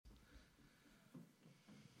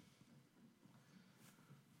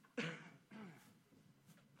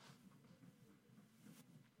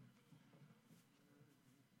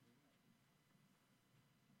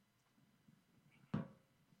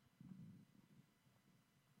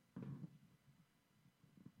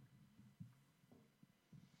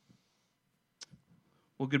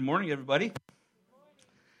Well, good morning, everybody.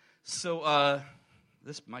 So,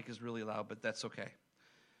 this mic is really loud, but that's okay.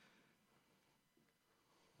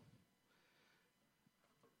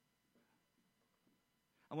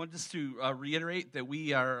 I want just to reiterate that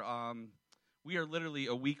we are literally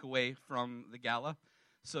a week away from the gala.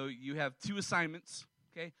 So you have two assignments.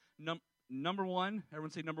 Okay, number one.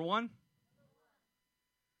 Everyone say number one.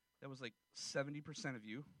 That was like 70% of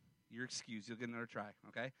you. You're excused. You'll get another try.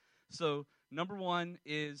 Okay. So number one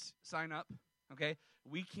is sign up. Okay.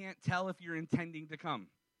 We can't tell if you're intending to come.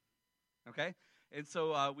 Okay. And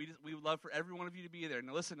so we would love for every one of you to be there.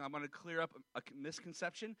 Now listen, I'm going to clear up a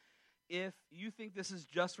misconception. If you think this is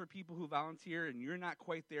just for people who volunteer and you're not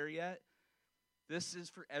quite there yet, this is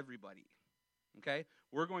for everybody. Okay?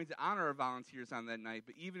 We're going to honor our volunteers on that night,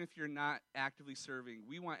 but even if you're not actively serving,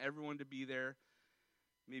 we want everyone to be there.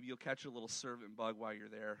 Maybe you'll catch a little servant bug while you're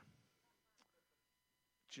there.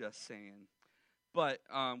 Just saying. But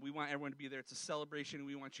we want everyone to be there. It's a celebration.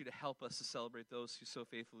 We want you to help us to celebrate those who so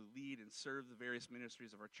faithfully lead and serve the various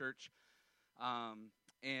ministries of our church.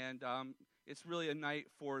 It's really a night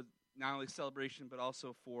for not only celebration, but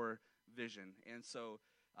also for vision. And so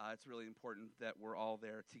it's really important that we're all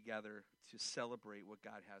there together to celebrate what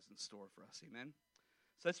God has in store for us. Amen?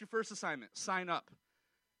 So that's your first assignment. Sign up.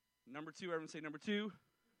 Number two, everyone say number two.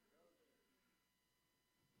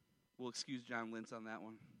 We'll excuse John Lintz on that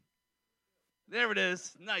one. There it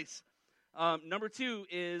is. Nice. Number two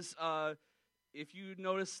is if you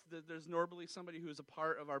notice that there's normally somebody who is a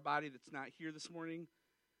part of our body that's not here this morning,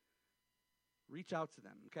 reach out to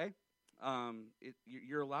them, okay?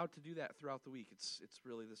 You're allowed to do that throughout the week. It's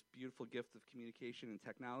really this beautiful gift of communication and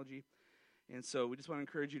technology. And so we just want to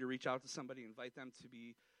encourage you to reach out to somebody, invite them to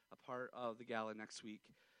be a part of the gala next week.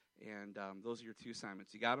 And those are your two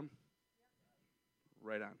assignments. You got them?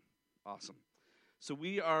 Right on. Awesome. So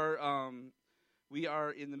we are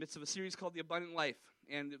in the midst of a series called The Abundant Life.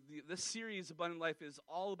 And this series, Abundant Life, is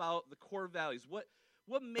all about the core values. What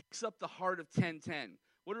makes up the heart of 1010?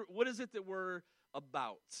 What is it that we're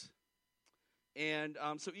about? And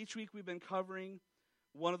so each week we've been covering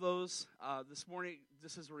one of those. This morning,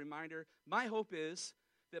 just as a reminder, my hope is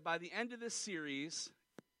that by the end of this series,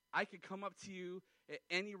 I could come up to you at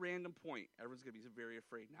any random point. Everyone's going to be very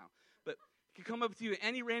afraid now. But I could come up to you at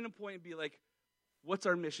any random point and be like, what's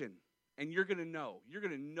our mission? And you're going to know. You're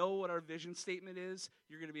going to know what our vision statement is.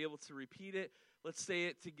 You're going to be able to repeat it. Let's say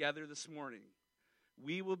it together this morning.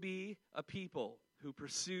 We will be a people who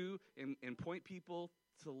pursue and point people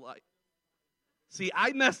to life. See,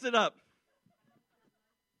 I messed it up.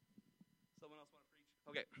 Someone else want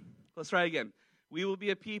to preach? Okay, let's try again. We will be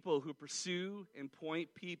a people who pursue and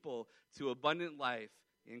point people to abundant life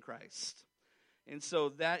in Christ. And so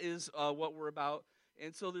that is what we're about.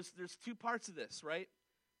 And so there's two parts of this, right?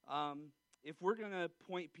 If we're going to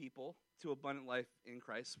point people to abundant life in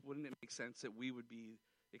Christ, wouldn't it make sense that we would be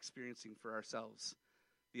experiencing for ourselves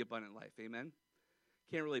the abundant life? Amen?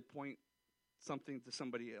 Can't really point something to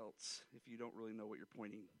somebody else if you don't really know what you're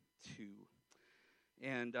pointing to.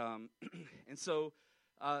 And so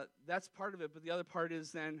that's part of it. But the other part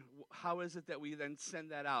is then, how is it that we then send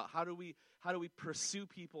that out? How do we pursue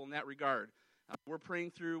people in that regard? We're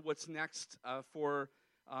praying through what's next for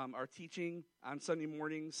our teaching on Sunday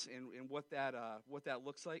mornings and what that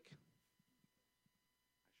looks like. I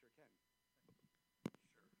sure can.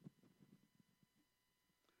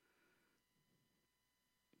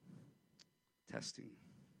 Sure. Testing.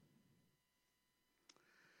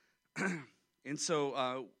 And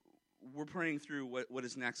so we're praying through what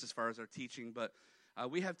is next as far as our teaching, but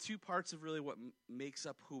we have two parts of really what makes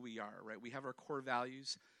up who we are, right? We have our core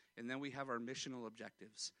values, and then we have our missional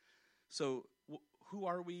objectives. So who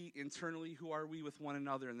are we internally? Who are we with one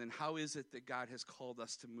another? And then how is it that God has called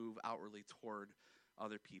us to move outwardly toward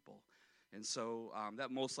other people? And so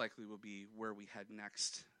that most likely will be where we head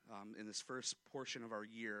next in this first portion of our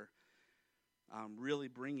year, really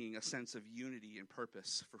bringing a sense of unity and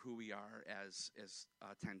purpose for who we are as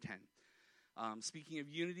 1010. Speaking of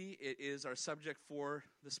unity, it is our subject for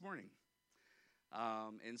this morning.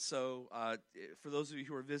 And so for those of you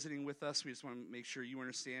who are visiting with us, we just want to make sure you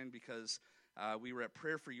understand because we were at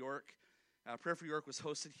Prayer for York. Prayer for York was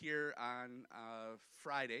hosted here on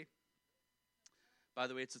Friday. By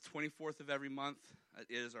the way, it's the 24th of every month.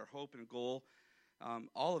 It is our hope and goal.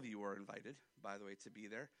 All of you are invited, by the way, to be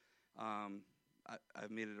there.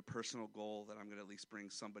 I've made it a personal goal that I'm going to at least bring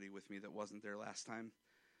somebody with me that wasn't there last time.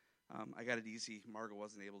 I got it easy. Margo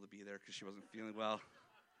wasn't able to be there because she wasn't feeling well.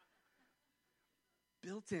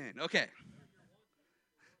 Built in. Okay.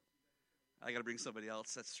 I got to bring somebody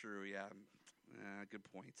else. That's true, yeah. Good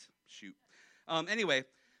point. Shoot. Anyway,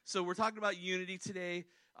 So we're talking about unity today,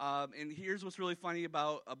 and here's what's really funny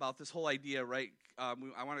about this whole idea, right? I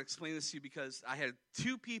want to explain this to you because I had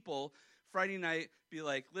two people Friday night be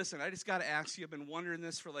like, listen, I just got to ask you, I've been wondering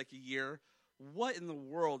this for like a year. What in the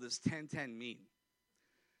world does 1010 mean?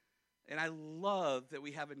 And I love that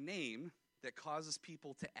we have a name that causes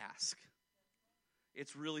people to ask.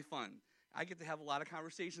 It's really fun. I get to have a lot of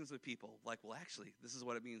conversations with people like, well, actually, this is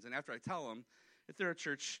what it means. And after I tell them, if they're a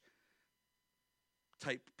church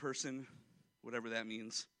type person, whatever that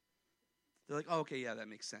means, they're like, oh, okay, yeah, that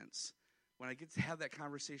makes sense. When I get to have that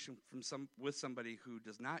conversation with somebody who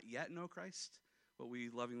does not yet know Christ, what we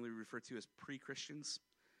lovingly refer to as pre-Christians,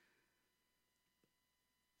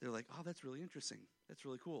 they're like, oh, that's really interesting. That's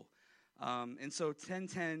really cool. And so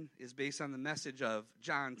 10:10 is based on the message of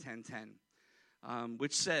John 10:10,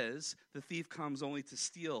 which says, the thief comes only to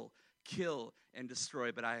steal, kill, and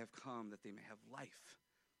destroy, but I have come that they may have life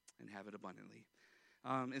and have it abundantly.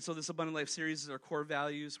 And so this Abundant Life series is our core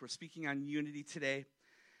values. We're speaking on unity today.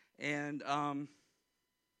 And I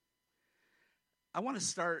want to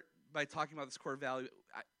start by talking about this core value.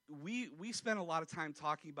 We spent a lot of time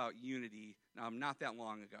talking about unity not that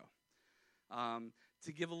long ago.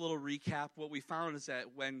 To give a little recap, what we found is that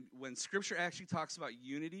when Scripture actually talks about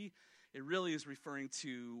unity, it really is referring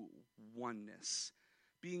to oneness,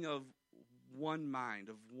 being of one mind,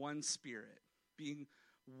 of one spirit, being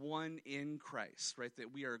one in Christ, right?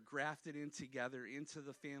 That we are grafted in together into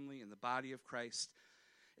the family and the body of Christ.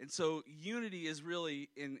 And so unity is really,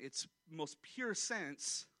 in its most pure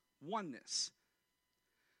sense, oneness.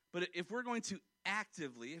 But if we're going to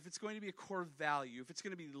actively, if it's going to be a core value, if it's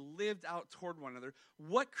going to be lived out toward one another,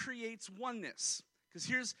 what creates oneness? Because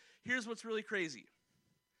here's what's really crazy.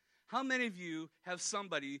 How many of you have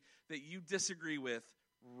somebody that you disagree with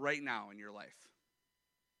right now in your life?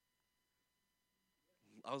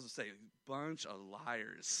 I was going to say, bunch of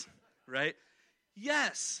liars, right?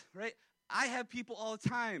 Yes, right? I have people all the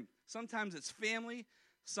time. Sometimes it's family.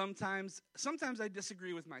 Sometimes I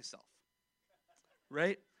disagree with myself,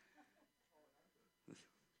 right?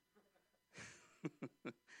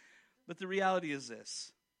 But the reality is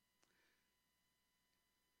this.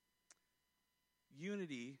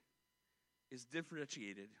 Unity is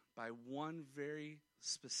differentiated by one very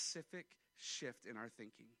specific shift in our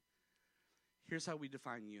thinking. Here's how we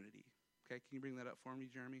define unity. Okay, can you bring that up for me,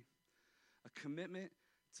 Jeremy? A commitment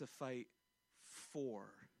to fight for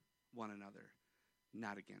one another,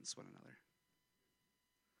 not against one another.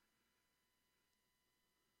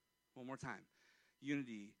 One more time.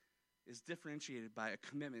 Unity is differentiated by a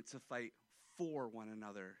commitment to fight for one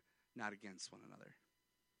another, not against one another.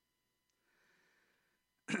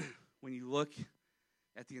 When you look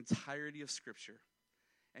at the entirety of Scripture,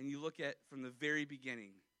 and you look at, from the very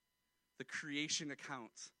beginning, the creation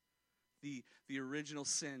account, the original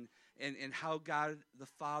sin, and how God the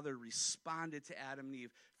Father responded to Adam and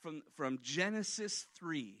Eve, from Genesis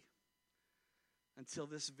 3 until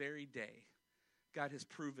this very day, God has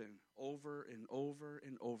proven over and over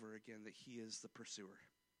and over again that he is the pursuer.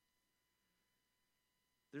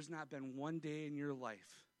 There's not been one day in your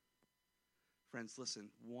life, friends, listen,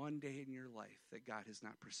 one day in your life that God has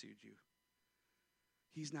not pursued you.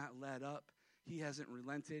 He's not let up. He hasn't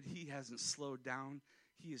relented. He hasn't slowed down.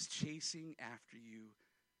 He is chasing after you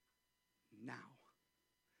now.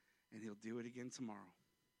 And he'll do it again tomorrow.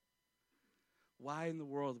 Why in the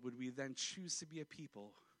world would we then choose to be a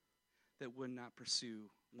people that would not pursue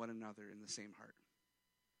one another in the same heart?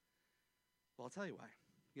 Well, I'll tell you why.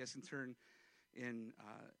 You guys can turn in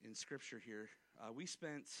Scripture here. We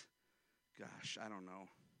spent,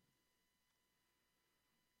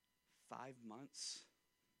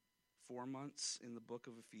 4 months in the book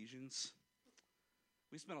of Ephesians.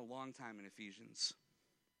 We spent a long time in Ephesians.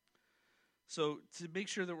 So to make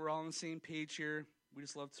sure that we're all on the same page here, we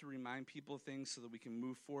just love to remind people of things so that we can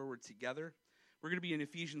move forward together. We're going to be in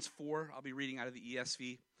Ephesians 4. I'll be reading out of the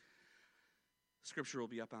ESV. Scripture will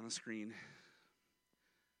be up on the screen.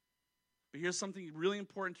 But here's something really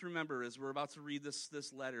important to remember as we're about to read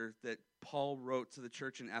this letter that Paul wrote to the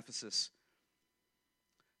church in Ephesus.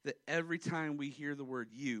 That every time we hear the word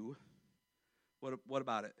you, what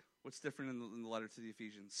about it? What's different in the letter to the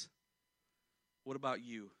Ephesians? What about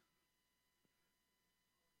you?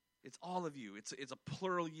 It's all of you. It's a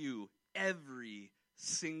plural you every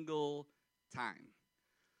single time.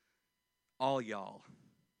 All y'all.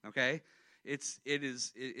 Okay?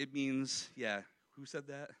 It means, yeah, who said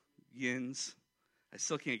that? Yins. I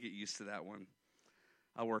still can't get used to that one.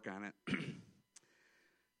 I'll work on it.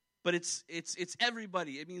 But it's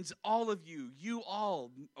everybody. It means all of you. You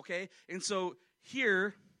all, okay? And so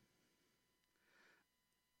here,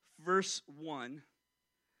 verse 1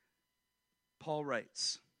 Paul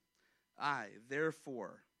writes, I,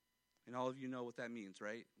 therefore, and all of you know what that means,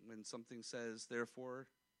 right? When something says, therefore,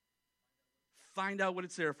 find out what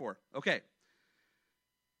it's there for. Okay.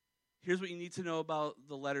 Here's what you need to know about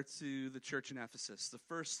the letter to the church in Ephesus. The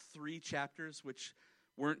first 3 chapters, which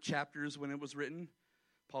weren't chapters when it was written,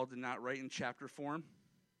 Paul did not write in chapter form.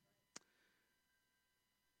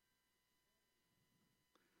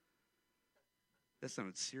 That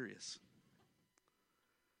sounded serious.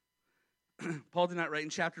 Paul did not write in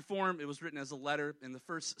chapter form. It was written as a letter. In the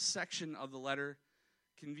first section of the letter,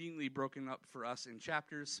 conveniently broken up for us in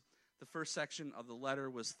chapters, the first section of the letter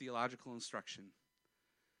was theological instruction.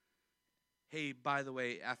 Hey, by the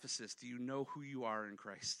way, Ephesus, do you know who you are in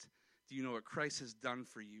Christ? Do you know what Christ has done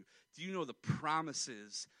for you? Do you know the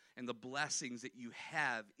promises and the blessings that you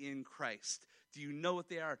have in Christ? Do you know what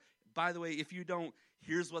they are? By the way, if you don't,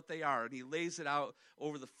 here's what they are. And he lays it out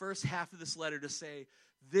over the first half of this letter to say,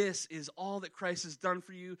 this is all that Christ has done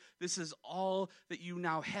for you. This is all that you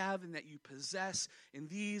now have and that you possess. And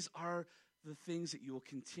these are the things that you will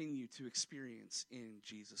continue to experience in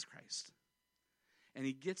Jesus Christ. And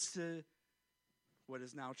he gets to what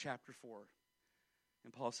is now chapter 4.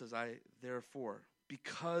 And Paul says, I, therefore,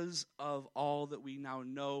 because of all that we now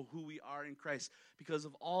know who we are in Christ, because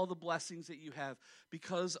of all the blessings that you have,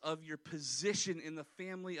 because of your position in the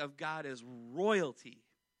family of God as royalty,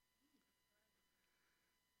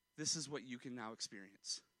 this is what you can now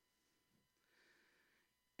experience.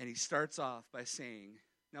 And he starts off by saying,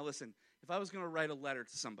 now listen, if I was going to write a letter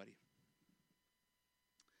to somebody,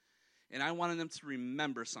 and I wanted them to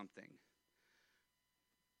remember something,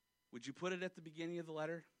 would you put it at the beginning of the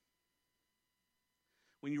letter?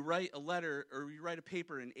 When you write a letter or you write a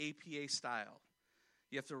paper in APA style,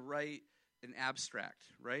 you have to write an abstract,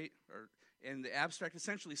 right? And the abstract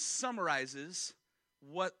essentially summarizes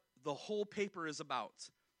what the whole paper is about.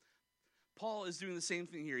 Paul is doing the same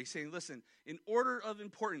thing here. He's saying, listen, in order of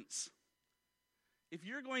importance, if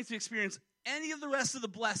you're going to experience any of the rest of the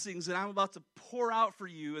blessings that I'm about to pour out for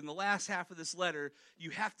you in the last half of this letter, you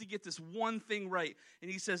have to get this one thing right. And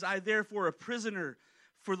he says, I, therefore, a prisoner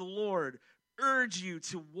for the Lord, urge you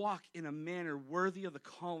to walk in a manner worthy of the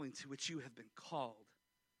calling to which you have been called,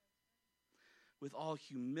 with all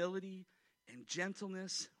humility and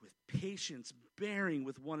gentleness, with patience, bearing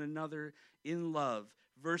with one another in love.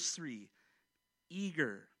 Verse 3,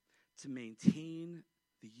 eager to maintain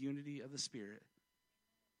the unity of the Spirit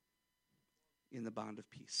in the bond of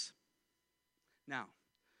peace. Now,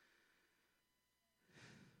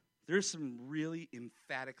 there's some really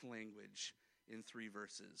emphatic language in 3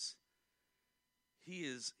 verses.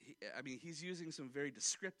 He's using some very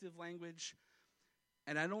descriptive language,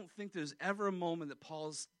 and I don't think there's ever a moment that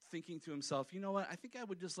Paul's thinking to himself, you know what, I think I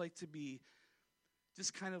would just like to be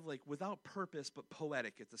just kind of like without purpose but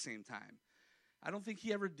poetic at the same time. I don't think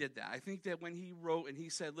he ever did that. I think that when he wrote and he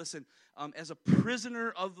said, listen, as a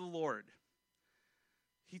prisoner of the Lord,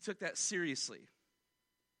 he took that seriously.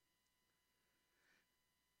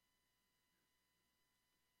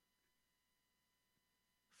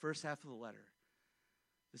 First half of the letter.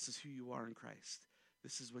 This is who you are in Christ.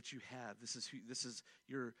 This is what you have. This is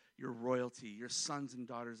your royalty. You're sons and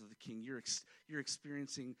daughters of the King. You're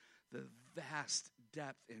experiencing the vast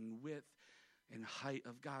depth and width and height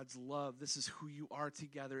of God's love. This is who you are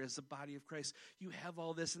together as the body of Christ. You have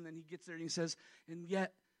all this, and then he gets there and he says, and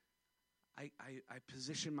yet I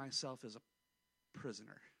position myself as a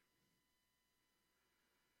prisoner.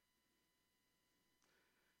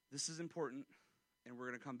 This is important, and we're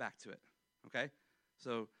going to come back to it, okay?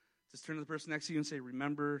 So just turn to the person next to you and say,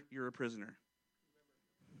 remember, you're a prisoner.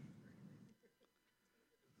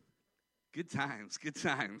 Good times, good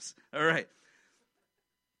times. All right.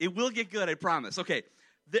 It will get good, I promise. Okay.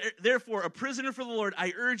 Therefore, a prisoner for the Lord,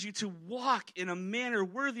 I urge you to walk in a manner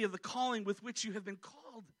worthy of the calling with which you have been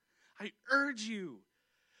called. I urge you.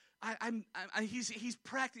 He's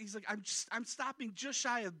practicing. He's like, I'm stopping just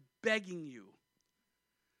shy of begging you.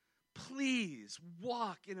 Please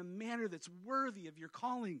walk in a manner that's worthy of your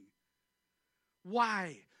calling.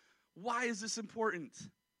 Why? Why is this important?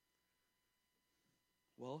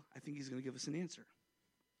 Well, I think he's going to give us an answer.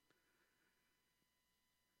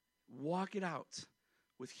 Walk it out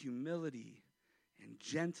with humility and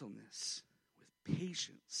gentleness, with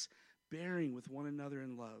patience, bearing with one another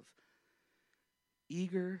in love.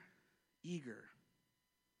 Eager.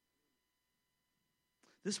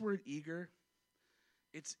 This word eager,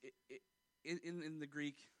 in the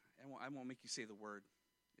Greek, I won't make you say the word.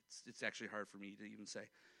 It's actually hard for me to even say.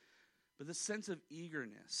 But the sense of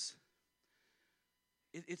eagerness,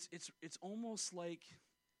 it's almost like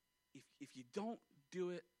if you don't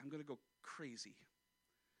do it, I'm going to go crazy.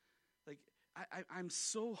 Like, I'm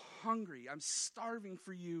so hungry. I'm starving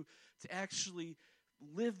for you to actually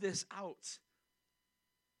live this out.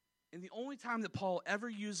 And the only time that Paul ever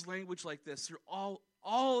used language like this through all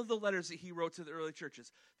of the letters that he wrote to the early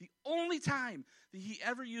churches, the only time that he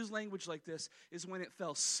ever used language like this is when it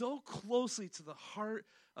fell so closely to the heart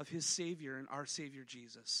of his Savior and our Savior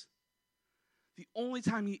Jesus. The only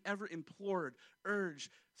time he ever implored, urged,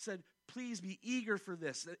 said, please be eager for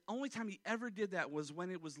this. The only time he ever did that was when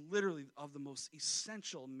it was literally of the most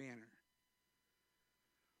essential manner.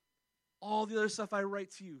 All the other stuff I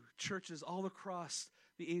write to you, churches all across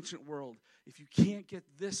the ancient world, if you can't get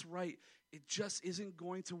this right, it just isn't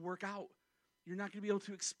going to work out. You're not going to be able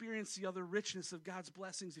to experience the other richness of God's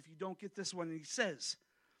blessings if you don't get this one. And he says,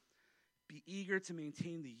 be eager to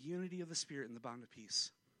maintain the unity of the Spirit and the bond of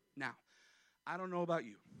peace. Now, I don't know about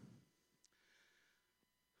you.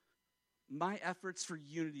 My efforts for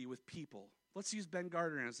unity with people, let's use Ben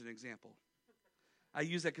Gardner as an example. I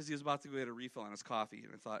used that because he was about to go get a refill on his coffee,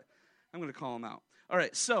 and I thought, I'm going to call him out. All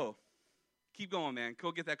right, so keep going, man.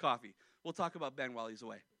 Go get that coffee. We'll talk about Ben while he's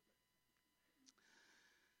away.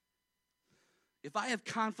 If I have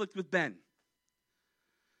conflict with Ben,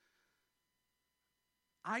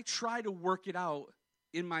 I try to work it out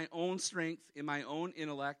in my own strength, in my own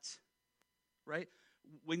intellect, right?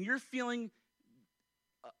 When you're feeling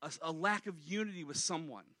a lack of unity with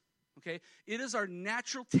someone, okay, it is our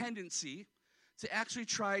natural tendency to actually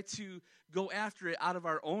try to go after it out of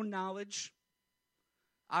our own knowledge,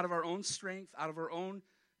 out of our own strength, out of our own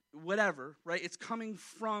whatever, right? It's coming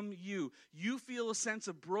from you. You feel a sense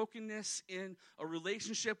of brokenness in a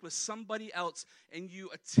relationship with somebody else, and you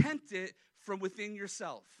attempt it from within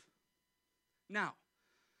yourself. Now,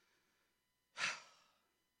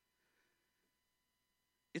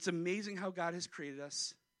 it's amazing how God has created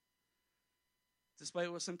us.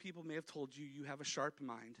 Despite what some people may have told you, you have a sharp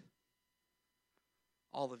mind.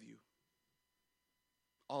 All of you.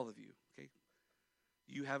 All of you, okay?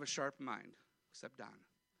 You have a sharp mind, except Don.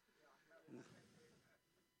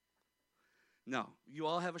 No, you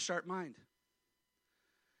all have a sharp mind.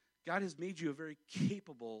 God has made you a very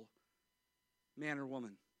capable man or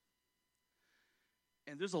woman.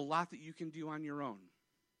 And there's a lot that you can do on your own.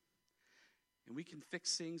 And we can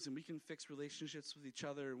fix things, and we can fix relationships with each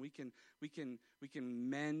other, and we can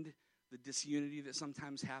mend the disunity that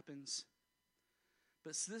sometimes happens.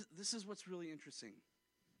 But this is what's really interesting.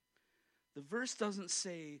 The verse doesn't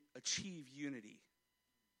say achieve unity.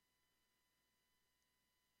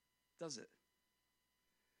 Does it?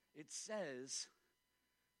 It says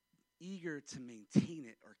eager to maintain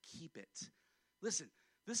it or keep it. Listen,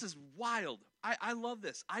 this is wild. I love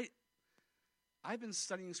this. I've been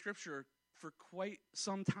studying Scripture for quite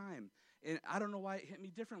some time, and I don't know why it hit me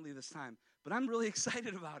differently this time, but I'm really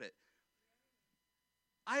excited about it.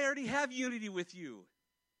 I already have unity with you,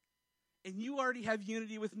 and you already have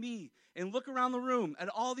unity with me. And look around the room at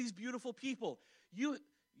all these beautiful people. You're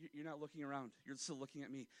not looking around. You're still looking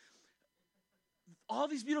at me. All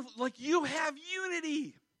these beautiful, you have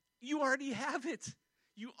unity. You already have it.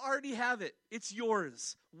 You already have it. It's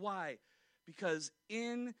yours. Why? Because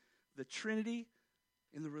in the Trinity,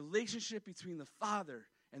 in the relationship between the Father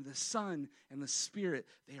and the Son and the Spirit,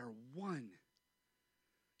 they are one.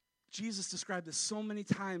 Jesus described this so many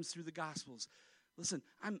times through the Gospels. Listen,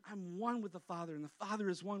 I'm one with the Father, and the Father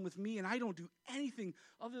is one with me, and I don't do anything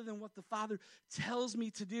other than what the Father tells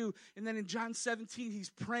me to do. And then in John 17, he's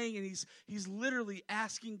praying, and he's literally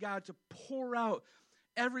asking God to pour out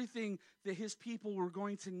everything that his people were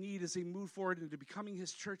going to need as they move forward into becoming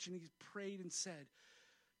his church. And he prayed and said,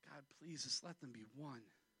 God, please, just let them be one.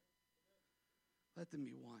 Let them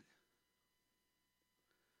be one.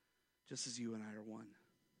 Just as you and I are one.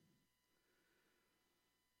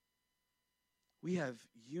 We have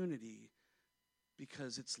unity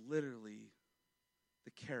because it's literally the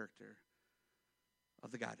character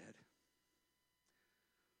of the Godhead.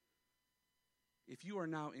 If you are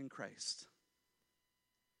now in Christ,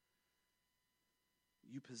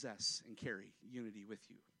 you possess and carry unity with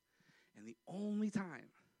you. And the only time,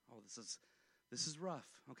 this is rough,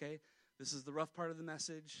 okay? This is the rough part of the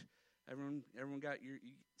message. Everyone got you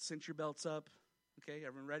cinch your belts up, okay?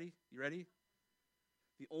 Everyone ready? You ready?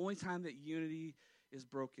 The only time that unity is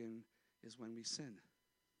broken is when we sin.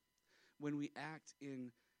 When we act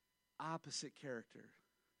in opposite character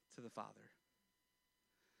to the Father.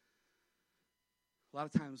 A lot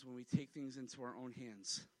of times when we take things into our own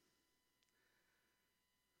hands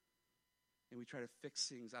and we try to fix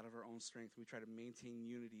things out of our own strength, we try to maintain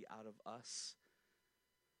unity out of us.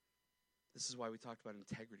 This is why we talked about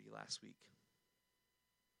integrity last week.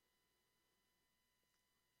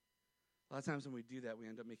 A lot of times when we do that, we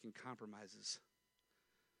end up making compromises.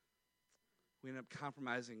 We end up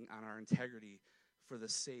compromising on our integrity for the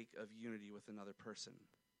sake of unity with another person.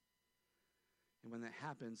 And when that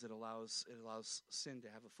happens, it allows sin to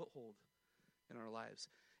have a foothold in our lives.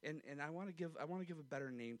 And I want to give a better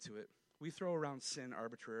name to it. We throw around sin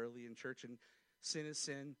arbitrarily in church, and sin is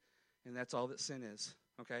sin, and that's all that sin is.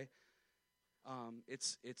 Okay,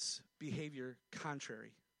 it's behavior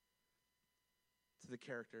contrary to the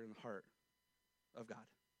character and the heart of God.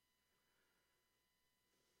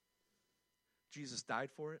 Jesus died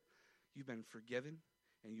for it. You've been forgiven,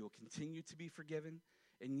 and you will continue to be forgiven.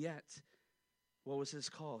 And yet, what was his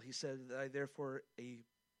call? He said, I therefore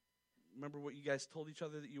remember what you guys told each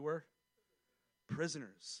other that you were?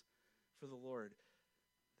 Prisoners for the Lord.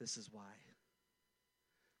 This is why.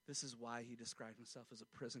 This is why he described himself as a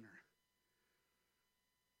prisoner.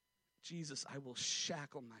 Jesus, I will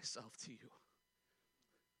shackle myself to you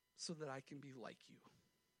so that I can be like you.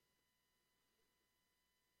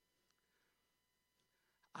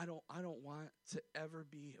 I don't want to ever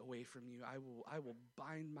be away from you. I will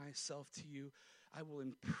bind myself to you. I will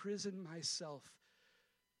imprison myself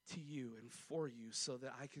to you and for you so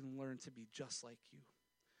that I can learn to be just like you.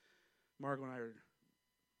 Margot and I are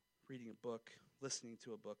reading a book, listening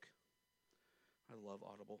to a book. I love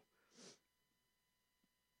Audible.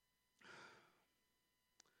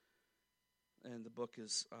 And the book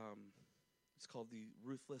is it's called The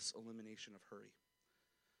Ruthless Elimination of Hurry.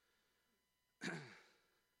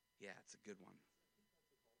 Yeah, it's a good one.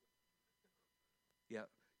 Yeah,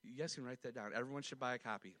 you guys can write that down. Everyone should buy a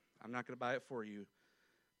copy. I'm not going to buy it for you,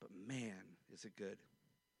 but man, is it good.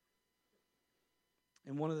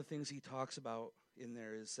 And one of the things he talks about in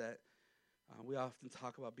there is that we often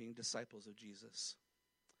talk about being disciples of Jesus.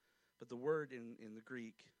 But the word in the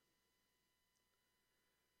Greek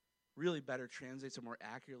really better translates, or more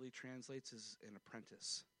accurately translates, as an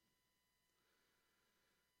apprentice.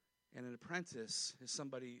 And an apprentice is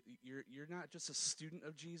somebody, you're not just a student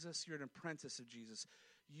of Jesus, you're an apprentice of Jesus.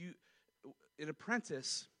 An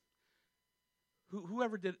apprentice,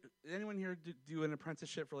 whoever did anyone here do an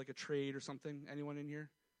apprenticeship for like a trade or something? Anyone in here?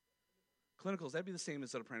 Clinicals, that'd be the same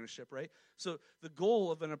as an apprenticeship, right? So the goal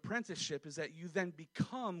of an apprenticeship is that you then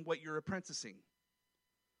become what you're apprenticing,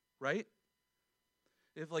 right?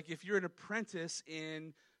 If you're an apprentice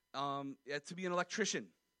in to be an electrician,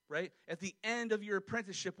 right? At the end of your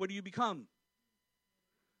apprenticeship, what do you become?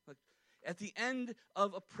 At the end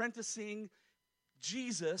of apprenticing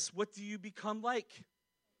Jesus, what do you become like?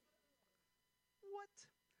 What?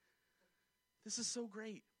 This is so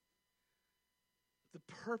great. The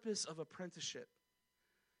purpose of apprenticeship.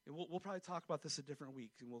 And we'll probably talk about this a different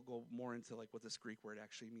week, and we'll go more into like what this Greek word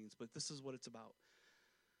actually means. But this is what it's about.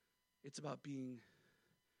 It's about being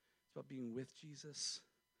with Jesus.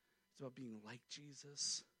 It's about being like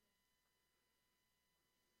Jesus.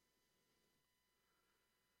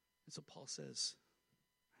 And so Paul says,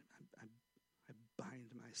 I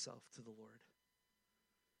bind myself to the Lord.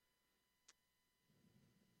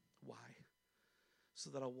 Why?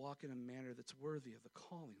 So that I'll walk in a manner that's worthy of the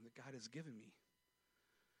calling that God has given me.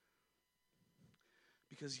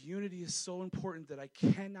 Because unity is so important that I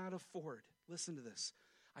cannot afford, listen to this,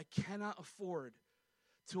 I cannot afford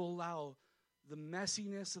to allow the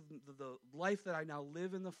messiness of the life that I now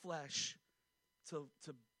live in the flesh to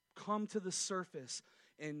come to the surface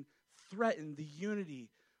and threaten the unity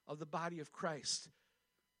of the body of Christ.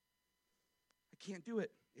 I can't do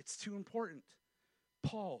it. It's too important.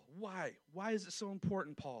 Paul, why? Why is it so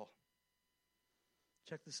important, Paul?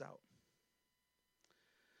 Check this out.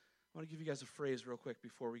 I want to give you guys a phrase real quick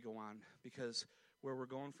before we go on, because where we're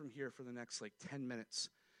going from here for the next 10 minutes,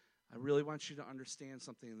 I really want you to understand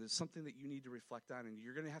something. There's something that you need to reflect on, and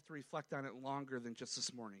you're going to have to reflect on it longer than just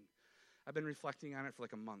this morning. I've been reflecting on it for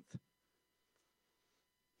a month.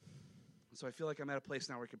 So I feel like I'm at a place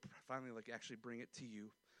now where I can finally actually bring it to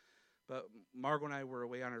you. But Margot and I were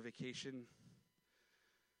away on our vacation,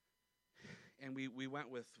 and we went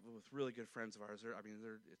with really good friends of ours.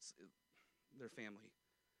 They're family.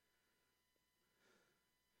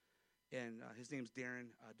 And his name's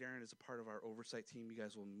Darren. Darren is a part of our oversight team. You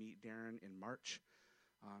guys will meet Darren in March.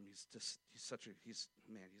 He's a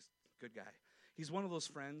good guy. He's one of those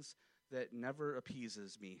friends that never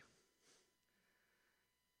appeases me.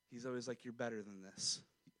 He's always like, you're better than this.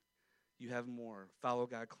 You have more. Follow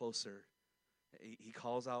God closer. He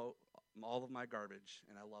calls out all of my garbage,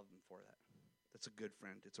 and I love him for that. That's a good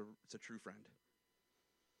friend. It's a true friend.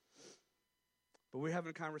 But we're having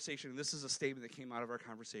a conversation, and this is a statement that came out of our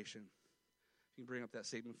conversation. You can bring up that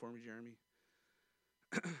statement for me, Jeremy.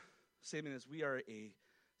 Statement is, we are a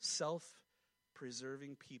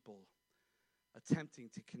self-preserving people attempting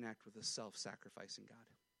to connect with a self-sacrificing God.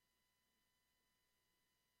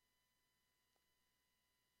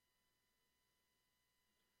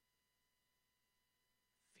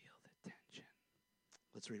 Feel the tension.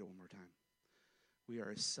 Let's read it one more time. We are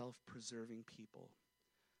a self-preserving people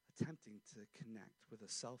attempting to connect with a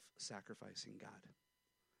self-sacrificing God.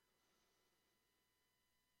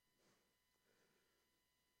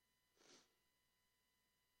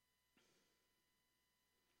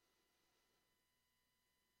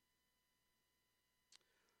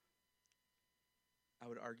 I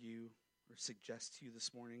would argue or suggest to you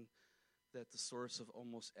this morning that the source of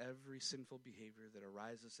almost every sinful behavior that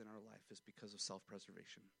arises in our life is because of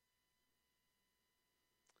self-preservation.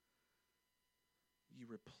 You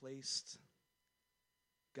replaced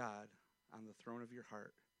God on the throne of your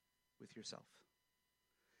heart with yourself.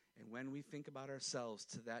 And when we think about ourselves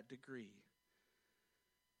to that degree,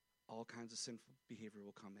 all kinds of sinful behavior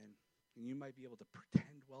will come in. And you might be able to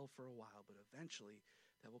pretend well for a while, but eventually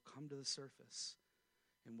that will come to the surface.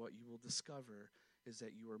 And what you will discover is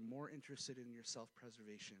that you are more interested in your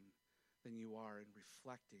self-preservation than you are in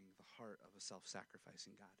reflecting the heart of a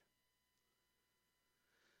self-sacrificing God.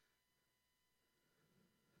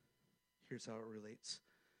 Here's how it relates.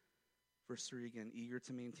 Verse 3 again, eager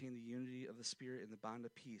to maintain the unity of the Spirit in the bond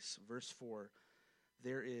of peace. Verse 4,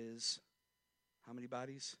 there is how many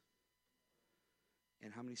bodies?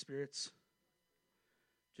 And how many spirits?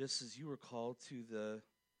 Just as you were called to the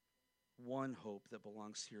one hope that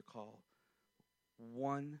belongs to your call.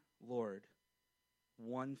 One Lord,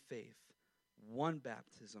 one faith, one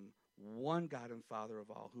baptism, one God and Father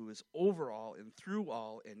of all, who is over all and through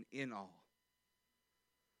all and in all.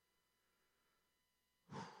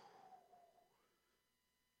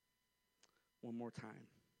 One more time.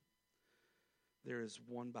 There is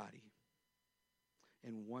one body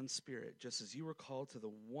and one Spirit, just as you were called to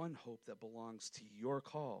the one hope that belongs to your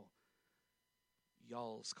call,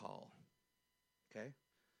 y'all's call. Okay?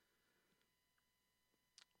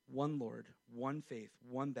 One Lord, one faith,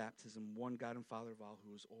 one baptism, one God and Father of all,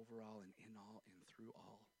 who is over all and in all and through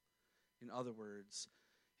all. In other words,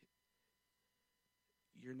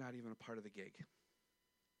 you're not even a part of the gig.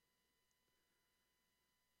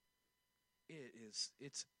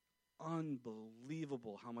 It's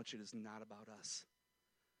unbelievable how much it is not about us.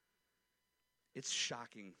 It's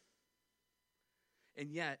shocking.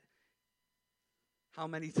 And yet, how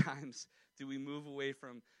many times do we move away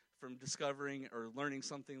from discovering or learning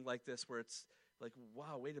something like this where it's like,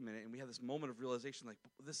 wow, wait a minute, and we have this moment of realization like,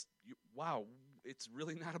 wow, it's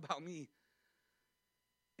really not about me.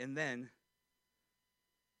 And then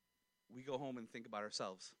we go home and think about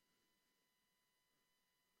ourselves.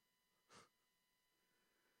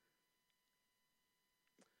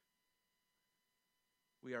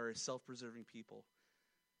 We are a self-preserving people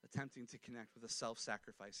attempting to connect with a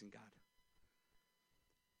self-sacrificing God.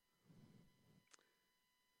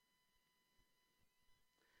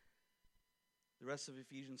 The rest of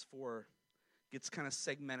Ephesians 4 gets kind of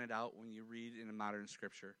segmented out when you read in a modern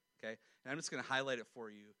scripture, okay? And I'm just going to highlight it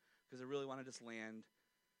for you because I really want to just land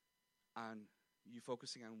on you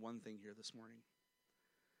focusing on one thing here this morning.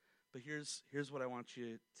 But here's what I want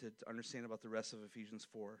you to understand about the rest of Ephesians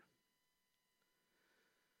 4.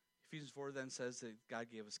 Ephesians 4 then says that God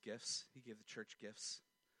gave us gifts. He gave the church gifts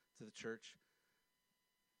to the church.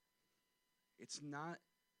 It's not...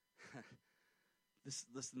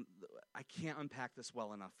 Listen, I can't unpack this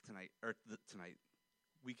well enough tonight.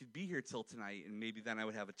 We could be here till tonight, and maybe then I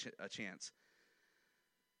would have a chance.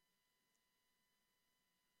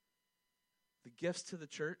 The gifts to the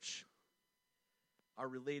church are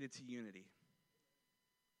related to unity.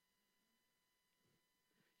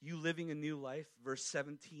 You living a new life, verse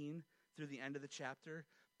 17 through the end of the chapter,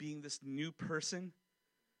 being this new person,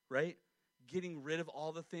 right? Getting rid of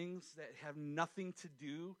all the things that have nothing to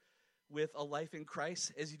do with a life in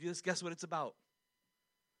Christ. As you do this, guess what it's about?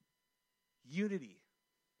 Unity.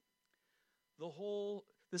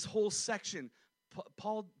 This whole section,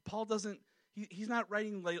 Paul doesn't, he's not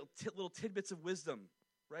writing little tidbits of wisdom,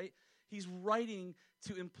 right? He's writing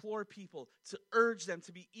to implore people, to urge them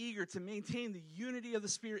to be eager to maintain the unity of the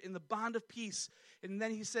Spirit in the bond of peace. And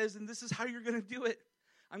then he says, and this is how you're going to do it.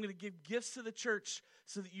 I'm going to give gifts to the church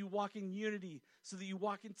so that you walk in unity, so that you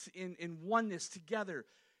walk in oneness together.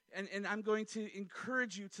 And I'm going to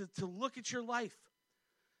encourage you to look at your life.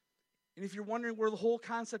 And if you're wondering where the whole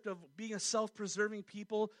concept of being a self-preserving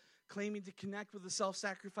people, claiming to connect with the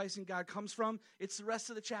self-sacrificing God comes from, it's the rest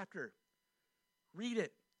of the chapter. Read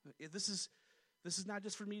it. This is not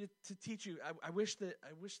just for me to teach you. I wish that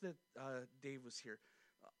Dave was here.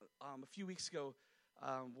 A few weeks ago,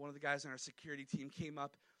 one of the guys on our security team came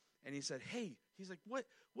up And he said, hey, he's like, what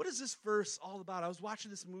is this verse all about? I was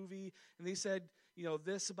watching this movie, and they said,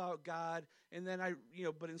 this about God. And then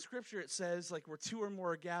but in Scripture it says, like, where two or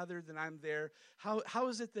more are gathered, then I'm there. How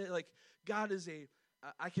is it that, like, God is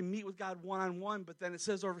I can meet with God one-on-one, but then it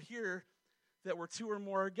says over here that where two or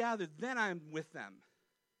more are gathered, then I'm with them.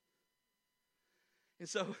 And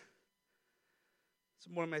so it's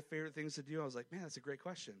one of my favorite things to do. I was like, man, that's a great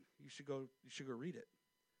question. You should go read it.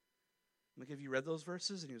 I'm like, have you read those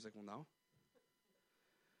verses? And he was like, well, no.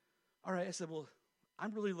 All right, I said, well,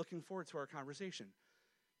 I'm really looking forward to our conversation.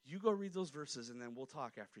 You go read those verses, and then we'll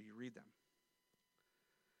talk after you read them.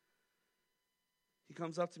 He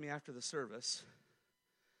comes up to me after the service,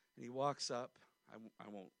 and he walks up. I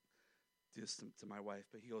won't do this to my wife,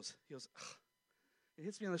 but he goes, ugh. It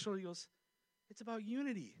hits me on the shoulder. He goes, it's about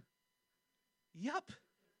unity. Yup.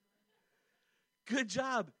 Good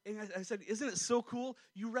job. And I said, isn't it so cool?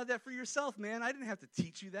 You read that for yourself, man. I didn't have to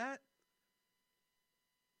teach you that.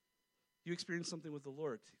 You experienced something with the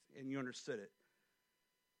Lord, and you understood it.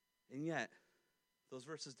 And yet, those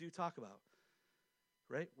verses do talk about,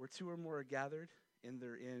 right? Where two or more are gathered, and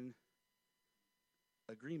they're in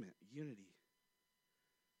agreement, unity.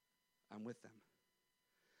 I'm with them.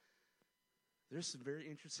 There's some very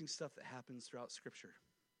interesting stuff that happens throughout Scripture.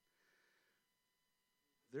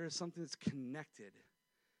 There is something that's connected,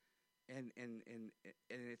 and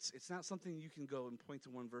it's not something you can go and point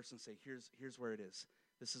to one verse and say, here's where it is.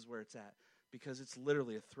 This is where it's at. Because it's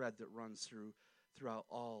literally a thread that runs throughout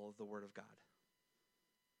all of the Word of God.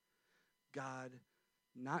 God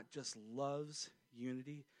not just loves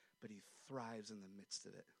unity, but he thrives in the midst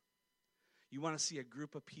of it. You want to see a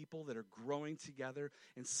group of people that are growing together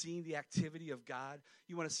and seeing the activity of God.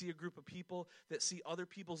 You want to see a group of people that see other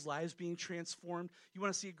people's lives being transformed. You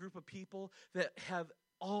want to see a group of people that have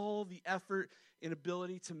all the effort and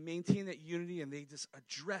ability to maintain that unity, and they just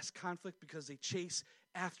address conflict because they chase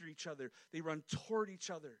after each other. They run toward each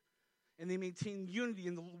other, and they maintain unity.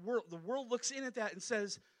 And the world looks in at that and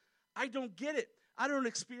says, I don't get it. I don't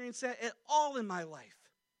experience that at all in my life.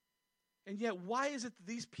 And yet, why is it that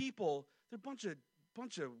these people, they're a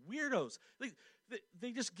bunch of weirdos.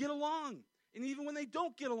 They just get along. And even when they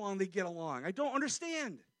don't get along, they get along. I don't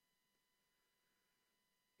understand.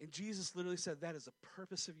 And Jesus literally said that is the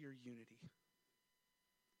purpose of your unity.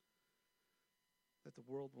 That the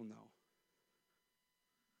world will know.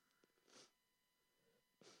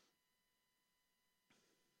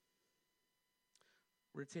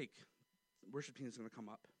 We're going to take, worship team is going to come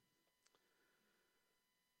up.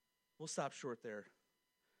 We'll stop short there.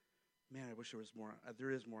 Man, I wish there was more.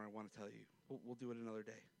 There is more I want to tell you. We'll do it another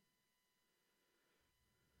day.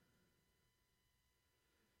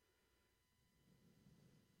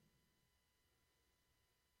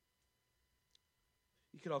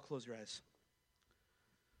 You could all close your eyes.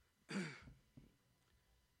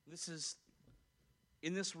 This is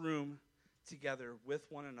in this room together with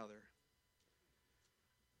one another.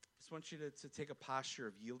 I just want you to take a posture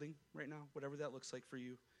of yielding right now, whatever that looks like for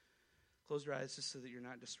you. Close your eyes just so that you're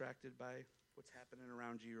not distracted by what's happening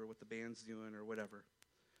around you or what the band's doing or whatever.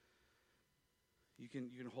 You can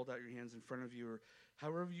hold out your hands in front of you, or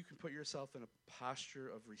however you can put yourself in a posture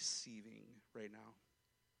of receiving right now.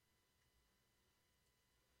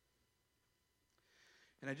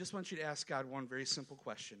 And I just want you to ask God one very simple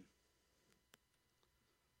question.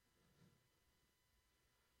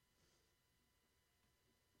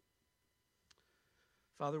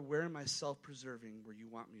 Father, where am I self-preserving where you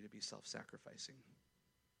want me to be self-sacrificing?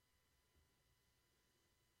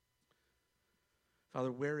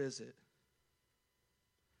 Father, where is it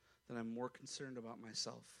that I'm more concerned about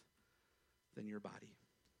myself than your body?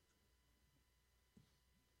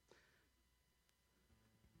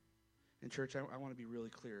 In church, I want to be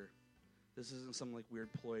really clear. This isn't some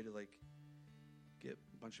weird ploy to get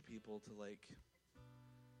a bunch of people to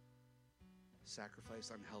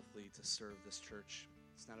sacrifice unhealthily to serve this church.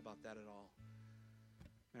 It's not about that at all.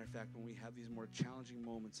 Matter of fact, when we have these more challenging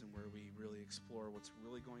moments and where we really explore what's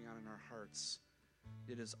really going on in our hearts,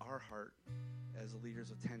 it is our heart as the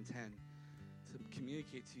leaders of 1010 to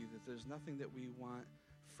communicate to you that there's nothing that we want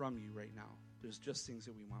from you right now. There's just things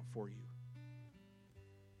that we want for you.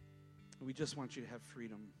 We just want you to have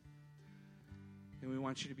freedom. And we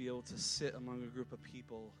want you to be able to sit among a group of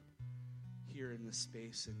people here in this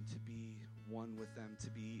space and to be one with them,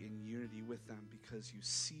 to be in unity with them, because you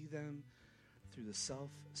see them through the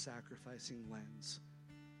self-sacrificing lens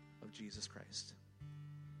of Jesus Christ.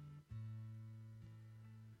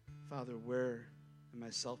 Father, where am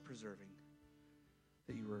I self-preserving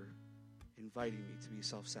that you were inviting me to be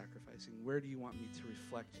self-sacrificing? Where do you want me to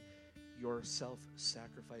reflect your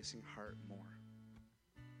self-sacrificing heart more?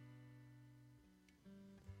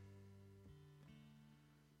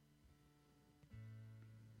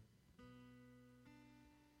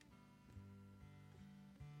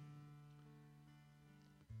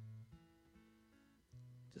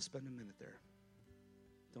 Just spend a minute there.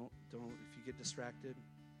 Don't, if you get distracted,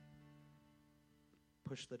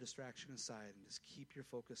 push the distraction aside and just keep your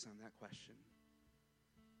focus on that question.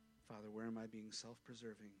 Father, where am I being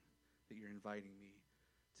self-preserving that you're inviting me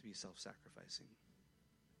to be self-sacrificing?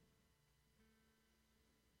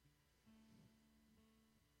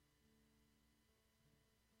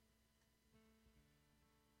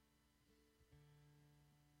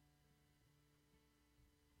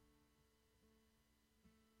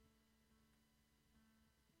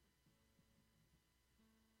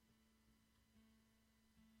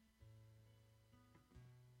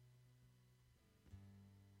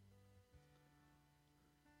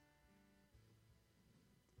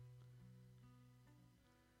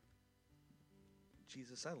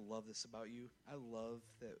 Jesus, I love this about you. I love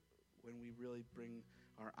that when we really bring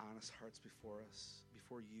our honest hearts before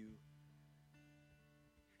you,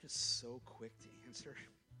 you're just so quick to answer.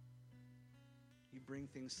 You bring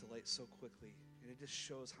things to light so quickly, and it just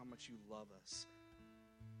shows how much you love us.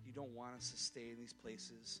 You don't want us to stay in these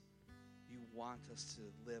places. You want us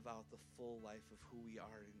to live out the full life of who we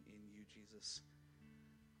are in you, Jesus.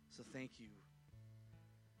 So thank you.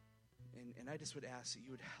 And I just would ask that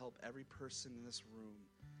you would help every person in this room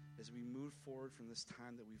as we move forward from this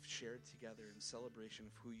time that we've shared together in celebration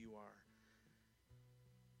of who you are,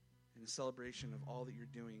 in celebration of all that you're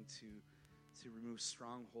doing to remove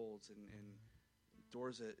strongholds and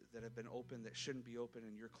doors that have been opened that shouldn't be open,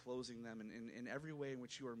 and you're closing them, and in every way in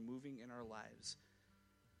which you are moving in our lives.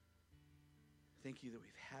 Thank you that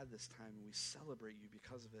we've had this time, and we celebrate you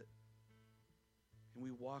because of it. And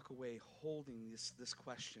we walk away holding this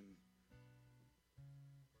question.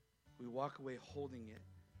 We walk away holding it.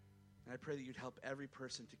 And I pray that you'd help every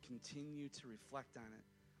person to continue to reflect on it,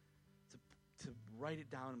 to write it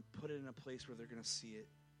down and put it in a place where they're going to see it.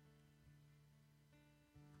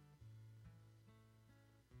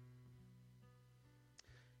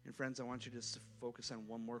 And friends, I want you just to focus on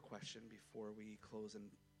one more question before we close in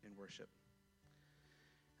worship.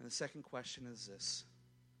 And the second question is this.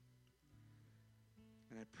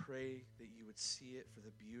 And I pray that you would see it for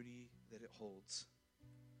the beauty that it holds.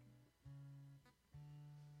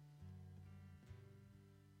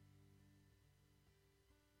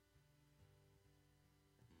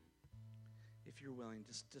 If you're willing,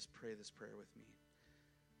 just pray this prayer with me.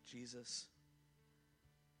 Jesus,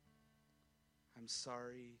 I'm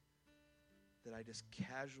sorry that I just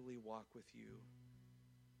casually walk with you.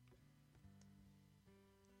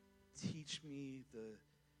 Teach me the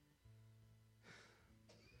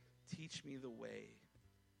way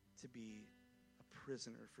to be a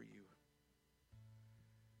prisoner for you.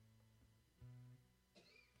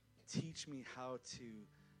 Teach me how to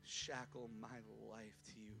shackle my life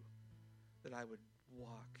to you, that I would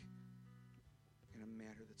walk in a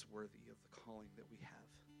manner that's worthy of the calling that we have.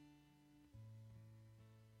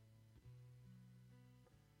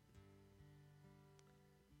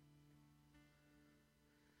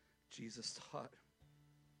 Jesus taught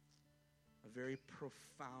a very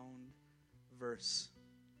profound verse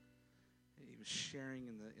that he was sharing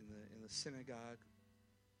in the synagogue.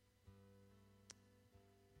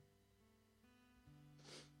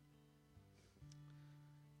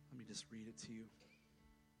 Let me just read it to you.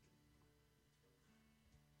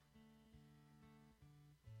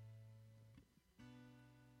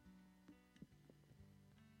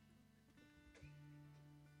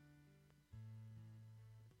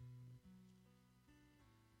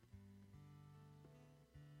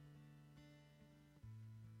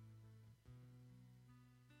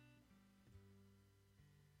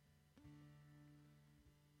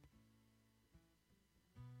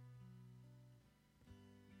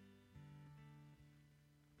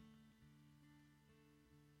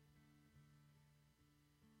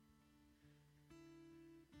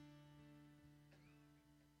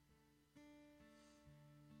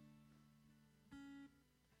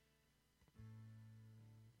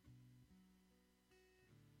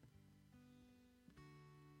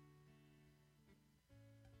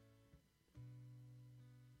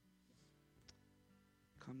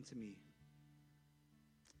 Come to me,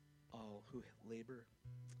 all who labor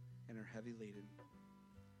and are heavy laden,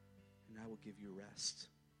 and I will give you rest.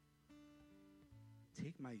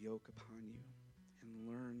 Take my yoke upon you and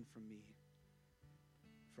learn from me,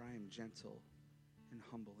 for I am gentle and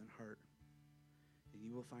humble in heart, and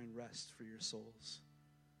you will find rest for your souls.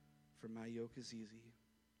 For my yoke is easy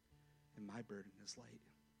and my burden is light.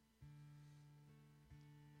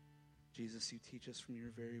 Jesus, you teach us from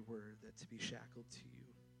your very word that to be shackled to you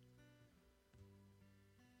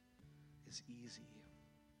is easy.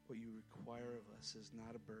 What you require of us is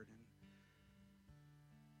not a burden.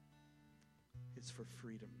 It's for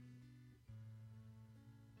freedom.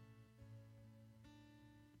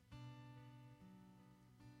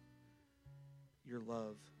 Your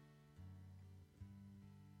love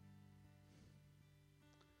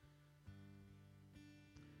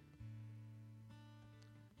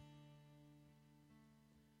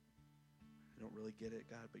I don't really get it,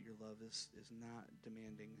 God, but your love is not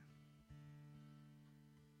demanding.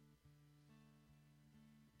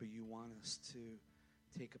 But you want us to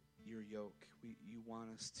take up your yoke. You want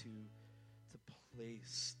us to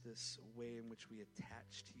place this way in which we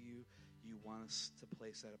attach to you. You want us to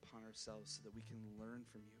place that upon ourselves so that we can learn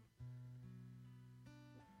from you.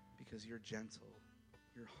 Because you're gentle,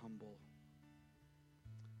 you're humble.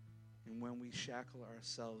 And when we shackle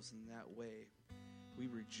ourselves in that way, we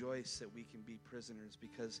rejoice that we can be prisoners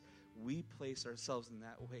because we place ourselves in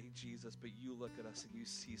that way, Jesus, but you look at us and you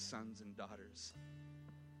see sons and daughters.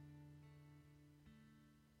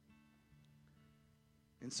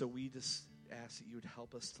 And so we just ask that you would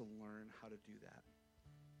help us to learn how to do that.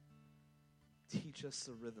 Teach us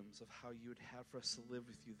the rhythms of how you would have for us to live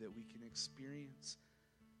with you, that we can experience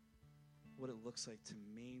what it looks like to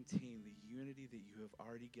maintain the unity that you have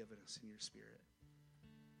already given us in your Spirit.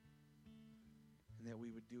 And that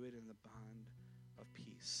we would do it in the bond of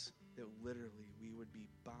peace. That literally we would be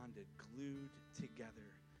bonded, glued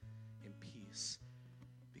together in peace,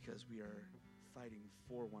 because we are fighting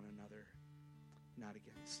for one another, not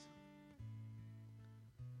against.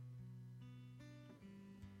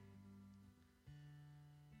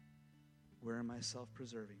 Where am I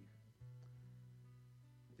self-preserving?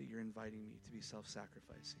 That you're inviting me to be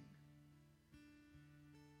self-sacrificing.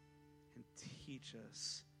 And teach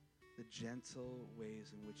us the gentle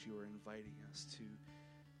ways in which you are inviting us to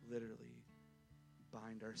literally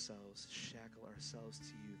bind ourselves, shackle ourselves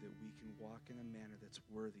to you, that we can walk in a manner that's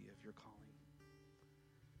worthy of your calling.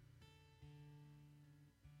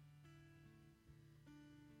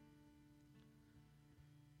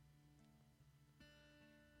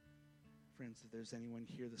 Friends, if there's anyone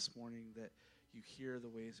here this morning that you hear the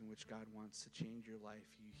ways in which God wants to change your life,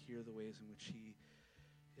 you hear the ways in which he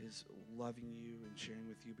is loving you and sharing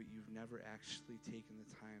with you, but you've never actually taken the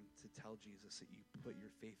time to tell Jesus that you put your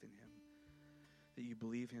faith in him, that you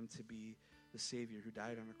believe him to be the Savior who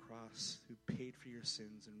died on a cross, who paid for your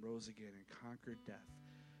sins and rose again and conquered death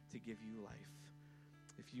to give you life.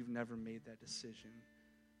 If you've never made that decision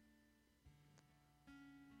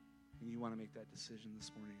and you want to make that decision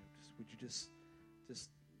this morning, would you just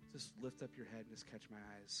lift up your head and just catch my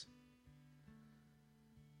eyes?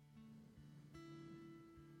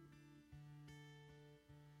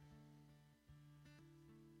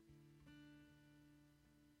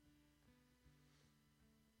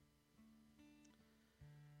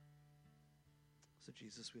 So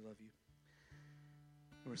Jesus, we love you.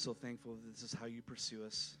 And we're so thankful that this is how you pursue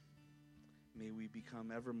us. May we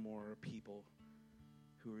become ever more a people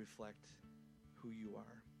who reflect who you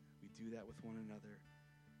are. We do that with one another,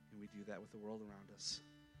 and we do that with the world around us.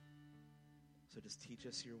 So just teach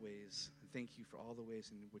us your ways. And thank you for all the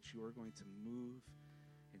ways in which you are going to move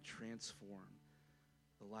and transform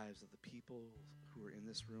the lives of the people who are in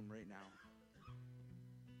this room right now.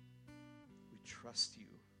 We trust you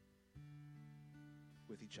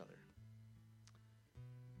with each other.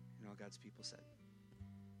 And all God's people said,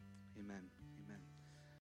 amen.